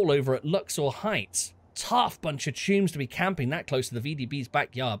wall over at Luxor Heights. Tough bunch of tombs to be camping that close to the VDB's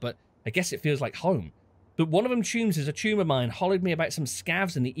backyard, but I guess it feels like home. But one of them tombs is a tomb of mine, hollered me about some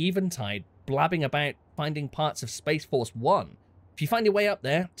scavs in the Eventide, blabbing about finding parts of Space Force 1. If you find your way up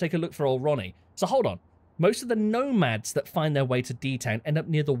there, take a look for old Ronnie. So hold on. Most of the nomads that find their way to D-Town end up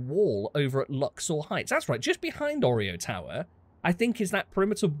near the wall over at Luxor Heights. That's right, just behind Oreo Tower. I think is that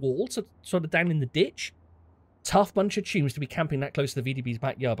perimeter wall, sort of down in the ditch. Tough bunch of tombs to be camping that close to the VDB's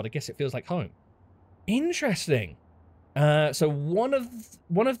backyard, but I guess it feels like home. Interesting. So one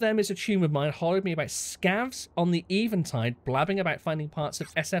of them is a tomb of mine, hollered me about scavs on the Eventide, blabbing about finding parts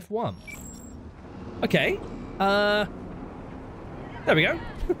of SF1. Okay. There we go.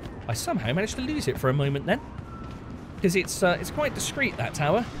 I somehow managed to lose it for a moment then, because it's quite discreet, that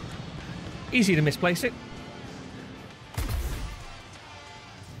tower. Easy to misplace it.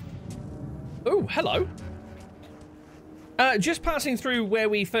 Oh, hello. Just passing through where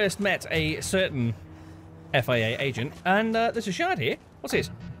we first met a certain FIA agent, and there's a shard here. What's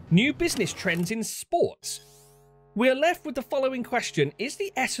this? New business trends in sports. We're left with the following question. Is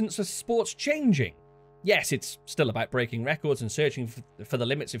the essence of sports changing? Yes, it's still about breaking records and searching for the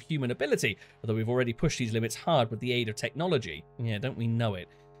limits of human ability, although we've already pushed these limits hard with the aid of technology. Yeah, don't we know it?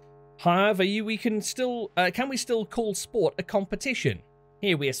 However, can we still call sport a competition?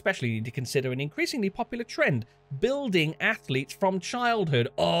 Here we especially need to consider an increasingly popular trend, building athletes from childhood.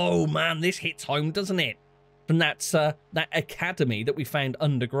 Oh man, this hits home, doesn't it? From that academy that we found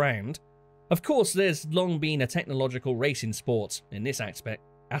underground. Of course, there's long been a technological race in sports. In this aspect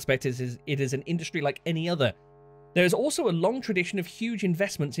it is an industry like any other. There is also a long tradition of huge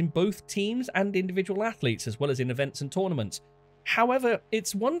investments in both teams and individual athletes, as well as in events and tournaments. However,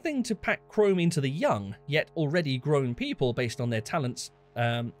 it's one thing to pack chrome into the young, yet already grown people based on their talents.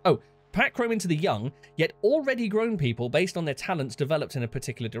 Pack chrome into the young, yet already grown people based on their talents developed in a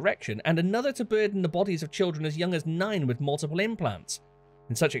particular direction, and another to burden the bodies of children as young as 9 with multiple implants.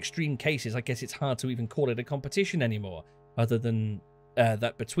 In such extreme cases, I guess it's hard to even call it a competition anymore, other than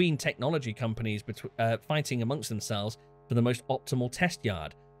that between technology companies fighting amongst themselves for the most optimal test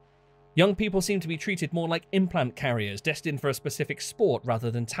yard. Young people seem to be treated more like implant carriers destined for a specific sport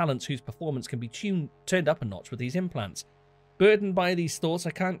rather than talents whose performance can be turned up a notch with these implants. Burdened by these thoughts,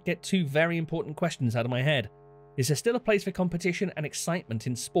 I can't get 2 very important questions out of my head. Is there still a place for competition and excitement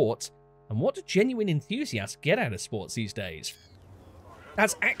in sports? And what do genuine enthusiasts get out of sports these days?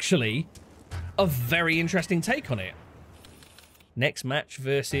 That's actually a very interesting take on it. Next match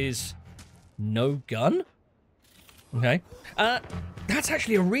versus no gun? Okay. That's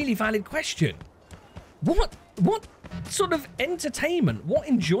actually a really valid question. What sort of entertainment, what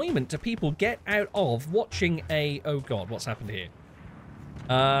enjoyment do people get out of watching a... Oh god, what's happened here?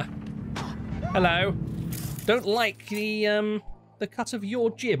 Hello. Don't like the cut of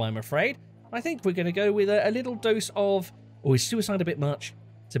your jib, I'm afraid. I think we're going to go with a little dose of... Oh, is suicide a bit much?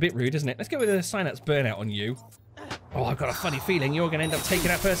 It's a bit rude, isn't it? Let's go with a synapse burnout on you. Oh, I've got a funny feeling you're going to end up taking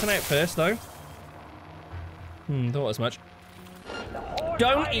that person out first, though. Thought as much.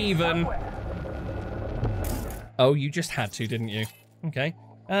 Don't even... Oh, you just had to, didn't you? Okay.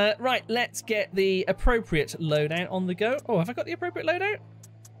 Right, let's get the appropriate loadout on the go. Oh, have I got the appropriate loadout?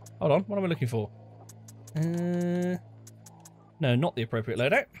 Hold on, what am I looking for? No, not the appropriate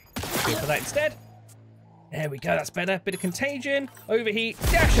loadout. Go for that instead. There we go, that's better. Bit of contagion, overheat,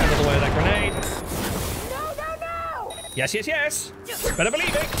 dash out of the way of that grenade. No, no, no! Yes, yes, yes. Better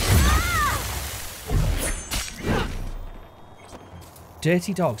believe it.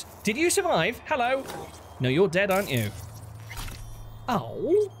 Dirty dogs. Did you survive? Hello? No, you're dead, aren't you?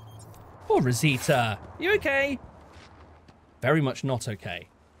 Oh. Poor Rosita. You okay? Very much not okay.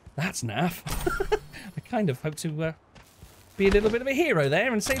 That's naff. I kind of hope to be a little bit of a hero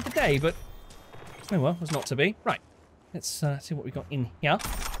there and save the day, but oh well, was not to be. Right, let's see what we got in here.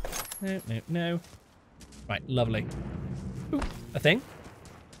 No, no, no. Right, lovely. Ooh, a thing.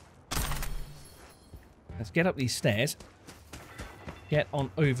 Let's get up these stairs. Get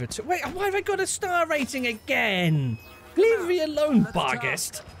on over to... Wait, why have I got a star rating again? Leave me alone,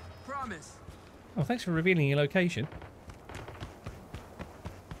 Barghest. Promise. Oh, thanks for revealing your location.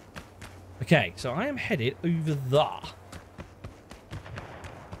 Okay, so I am headed over there.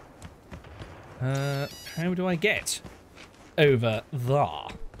 How do I get over there?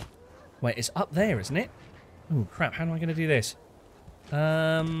 Wait, it's up there, isn't it? Oh, crap, how am I going to do this?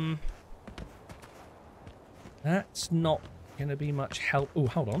 That's not going to be much help. Oh,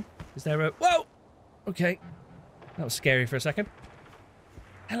 hold on. Is there a... Whoa! Okay. That was scary for a second.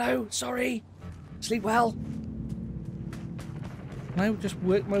 Hello, sorry. Sleep well. Can I just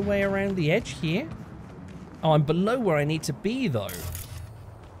work my way around the edge here? Oh, I'm below where I need to be, though.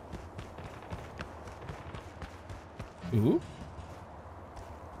 Ooh.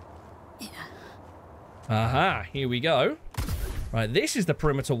 Yeah. Aha, here we go. Right, this is the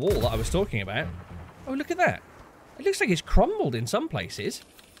perimeter wall that I was talking about. Oh, look at that. It looks like it's crumbled in some places.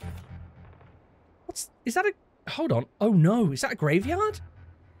 Is that a... Hold on. Oh, no. Is that a graveyard?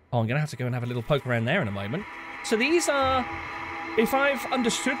 Oh, I'm going to have to go and have a little poke around there in a moment. So these are... If I've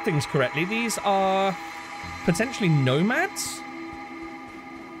understood things correctly, these are potentially nomads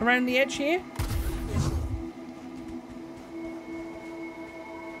around the edge here.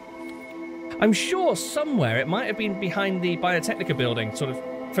 I'm sure somewhere, it might have been behind the Biotechnica building, sort of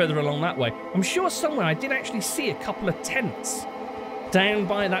further along that way. I'm sure somewhere I did actually see a couple of tents down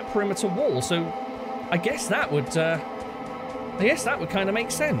by that perimeter wall, so I guess that would kind of make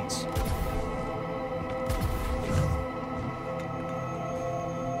sense.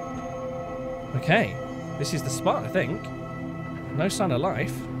 Okay, this is the spot, I think. No sign of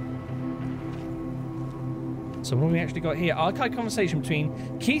life. So what have we actually got here? Archive conversation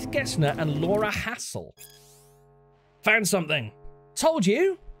between Keith Gessner and Laura Hassel. Found something. Told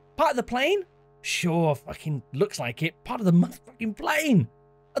you. Part of the plane? Sure, fucking looks like it. Part of the motherfucking plane.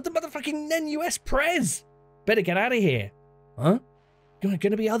 At the motherfucking NUS Pres. Better get out of here. Huh?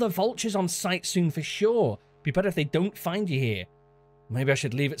 Gonna be other vultures on site soon for sure. Be better if they don't find you here. Maybe I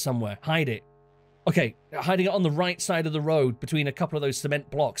should leave it somewhere. Hide it. Okay, hiding it on the right side of the road between a couple of those cement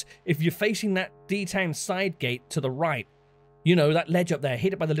blocks. If you're facing that D-Town side gate to the right, you know, that ledge up there,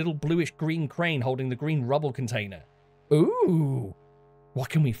 hit it by the little bluish-green crane holding the green rubble container. Ooh, what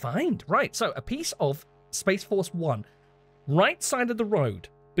can we find? Right, so a piece of Space Force 1, right side of the road,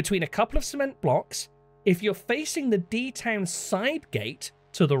 between a couple of cement blocks. If you're facing the D-Town side gate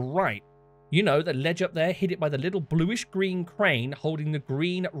to the right, you know, the ledge up there, hit it by the little bluish-green crane holding the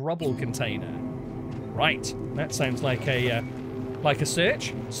green rubble container. Right, that sounds like a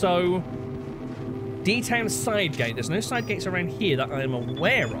search. So, D-Town side gate. There's no side gates around here that I'm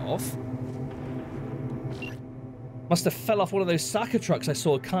aware of. Must have fell off one of those Saka trucks I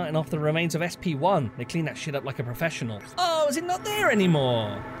saw carting off the remains of SP1. They cleaned that shit up like a professional. Oh, is it not there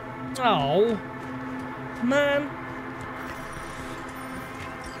anymore? Oh, man.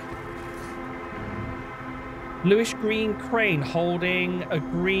 Bluish-green crane holding a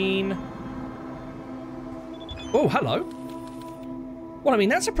green... Oh, hello. Well, I mean,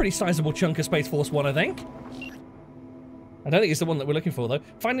 that's a pretty sizable chunk of Space Force 1, I think. I don't think it's the one that we're looking for, though.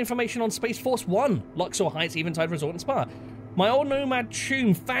 Find information on Space Force 1. Luxor Heights, Eventide Resort and Spa. My old nomad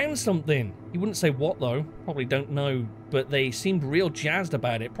Choom found something. He wouldn't say what, though. Probably don't know, but they seemed real jazzed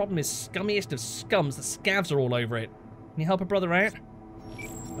about it. Problem is, scummiest of scums, the scavs are all over it. Can you help a brother out?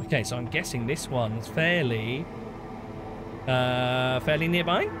 Okay, so I'm guessing this one's fairly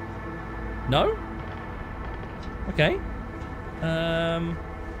nearby? No? Okay.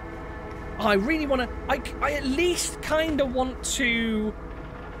 I really want to... I at least kind of want to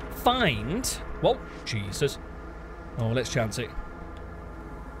find... Whoa, Jesus. Oh, let's chance it.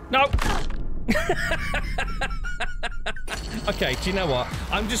 No! Okay, do you know what?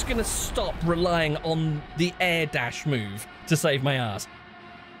 I'm just going to stop relying on the air dash move to save my ass.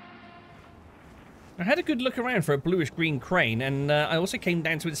 I had a good look around for a bluish-green crane, and I also came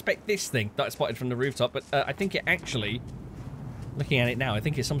down to inspect this thing that I spotted from the rooftop, but I think it actually... Looking at it now, I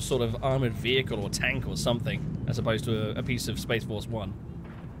think it's some sort of armored vehicle or tank or something, as opposed to a piece of Space Force 1.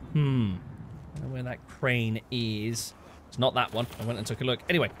 I don't know where that crane is. It's not that one. I went and took a look.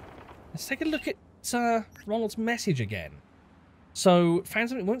 Anyway, let's take a look at Ronald's message again. So, found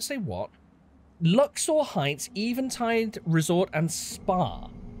something, won't say what. Luxor Heights, Eventide Resort and Spa.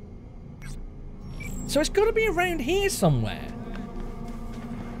 So it's got to be around here somewhere.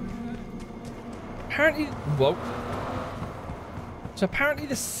 Apparently, whoa. So apparently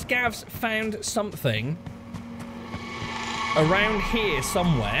the scavs found something around here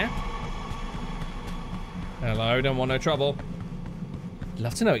somewhere. Hello, don't want no trouble. I'd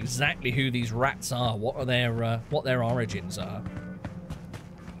love to know exactly who these rats are, what their origins are.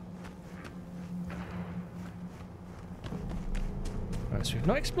 Right, so we've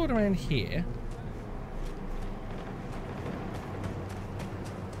not explored around here.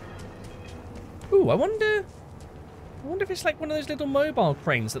 Ooh, I wonder if it's like one of those little mobile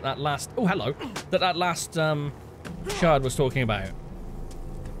cranes that last... Oh, hello. That last shard was talking about.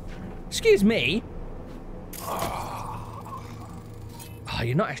 Excuse me. Oh,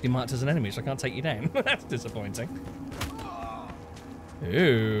 you're not actually marked as an enemy, so I can't take you down. That's disappointing.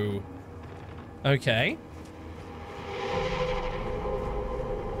 Ooh. Okay.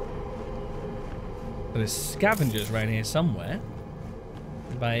 There's scavengers around here somewhere.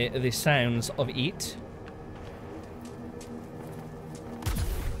 By the sounds of it.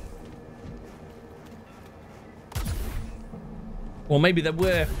 Or maybe there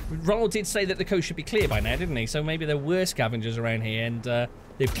were... Ronald did say that the coast should be clear by now, didn't he? So maybe there were scavengers around here and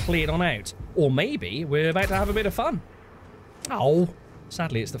they've cleared on out. Or maybe we're about to have a bit of fun. Oh.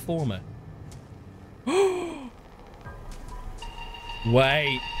 Sadly, it's the former.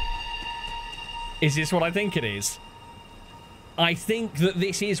 Wait. Is this what I think it is? I think that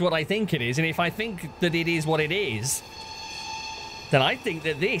this is what I think it is, and if I think that it is what it is, then I think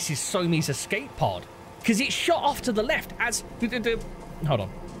that this is Somi's escape pod. Because it's shot off to the left as... Hold on.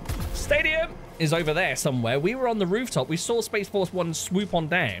 Stadium is over there somewhere. We were on the rooftop. We saw Space Force 1 swoop on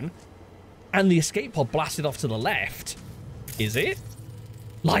down, and the escape pod blasted off to the left. Is it?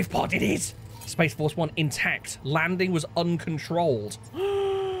 Lifepod, it is! Space Force 1 intact. Landing was uncontrolled.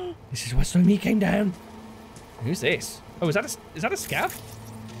 This is where Somi came down. Who's this? Oh, is that a scav?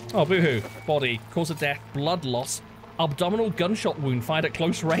 Oh, boo-hoo. Body, cause of death, blood loss, abdominal gunshot wound fired at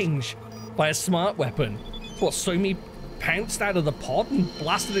close range by a smart weapon. What, Somi pounced out of the pod and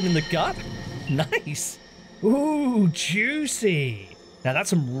blasted him in the gut? Nice. Ooh, juicy. Now that's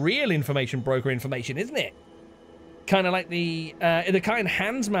some real information broker information, isn't it? Kind of like the kind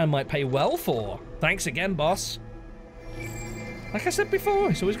Handsman might pay well for. Thanks again, boss. Like I said before,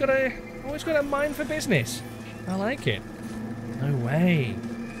 it's always got a mind for business. I like it. No way.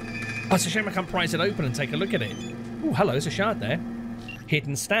 Oh, it's a shame I can't prise it open and take a look at it. Oh, hello, there's a shard there.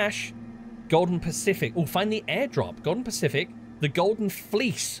 Hidden stash. Golden Pacific. Oh, find the airdrop. Golden Pacific. The Golden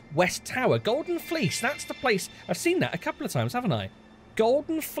Fleece. West Tower. Golden Fleece. That's the place. I've seen that a couple of times, haven't I?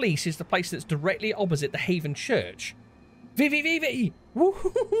 Golden Fleece is the place that's directly opposite the Haven Church. Vivi!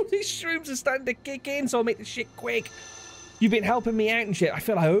 Woo-hoo-hoo, these shrooms are starting to kick in, so I'll make this shit quick. You've been helping me out and shit. I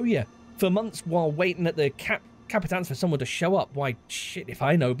feel I owe you. For months while waiting at the Capitans for someone to show up. Why, shit if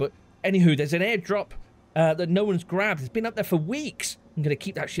I know, but anywho, there's an airdrop that no one's grabbed. It's been up there for weeks. I'm going to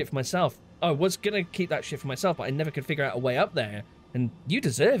keep that shit for myself. I was going to keep that shit for myself, but I never could figure out a way up there. And you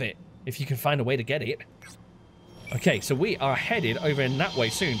deserve it, if you can find a way to get it. Okay, so we are headed over in that way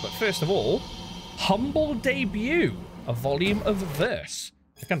soon, but first of all, Humble Debut, a volume of verse.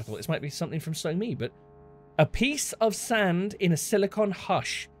 I kind of thought this might be something from Somi, but... A piece of sand in a silicon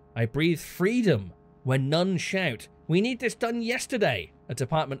hush. I breathe freedom when none shout. We need this done yesterday. A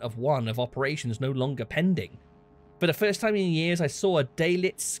Department of 1 of operations no longer pending. For the first time in years, I saw a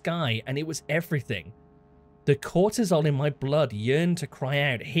daylit sky, and it was everything. The cortisol in my blood yearned to cry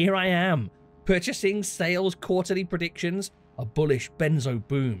out, here I am. Purchasing, sales, quarterly predictions, a bullish benzo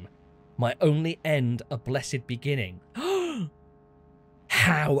boom. My only end, a blessed beginning.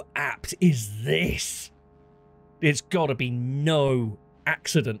 How apt is this? It's got to be no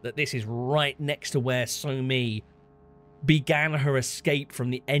accident that this is right next to where Somi began her escape from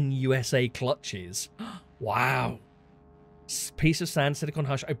the NUSA clutches. Wow. Piece of sand, silicon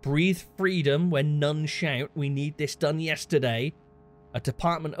hush. I breathe freedom when none shout. We need this done yesterday. A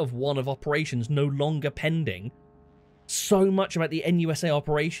Department of One of Operations no longer pending. So much about the NUSA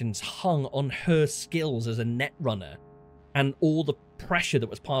operations hung on her skills as a net runner and all the pressure that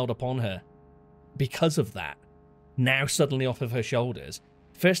was piled upon her because of that. Now suddenly off of her shoulders.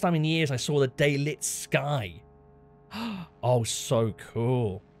 First time in years I saw the day-lit sky. Oh, so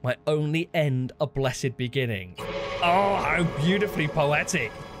cool. My only end, a blessed beginning. Oh, how beautifully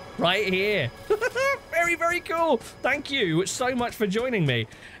poetic. Right here. Very, very cool. Thank you so much for joining me.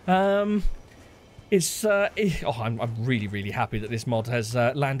 I'm really, really happy that this mod has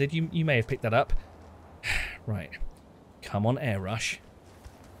landed. You may have picked that up. Right. Come on, Air Rush.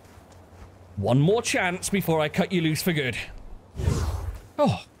 One more chance before I cut you loose for good.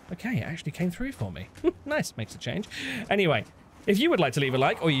 Oh, okay, it actually came through for me. Nice, makes a change. Anyway, if you would like to leave a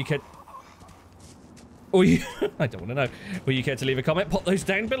like, or you could... Or you... I don't want to know. Or you care to leave a comment, pop those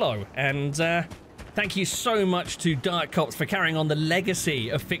down below. And thank you so much to Darkcopse for carrying on the legacy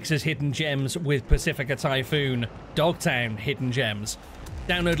of Fixer's Hidden Gems with Pacifica Typhoon Dogtown Hidden Gems.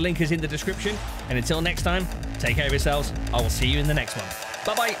 Download link is in the description. And until next time, take care of yourselves. I will see you in the next one.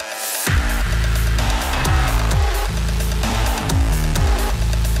 Bye-bye.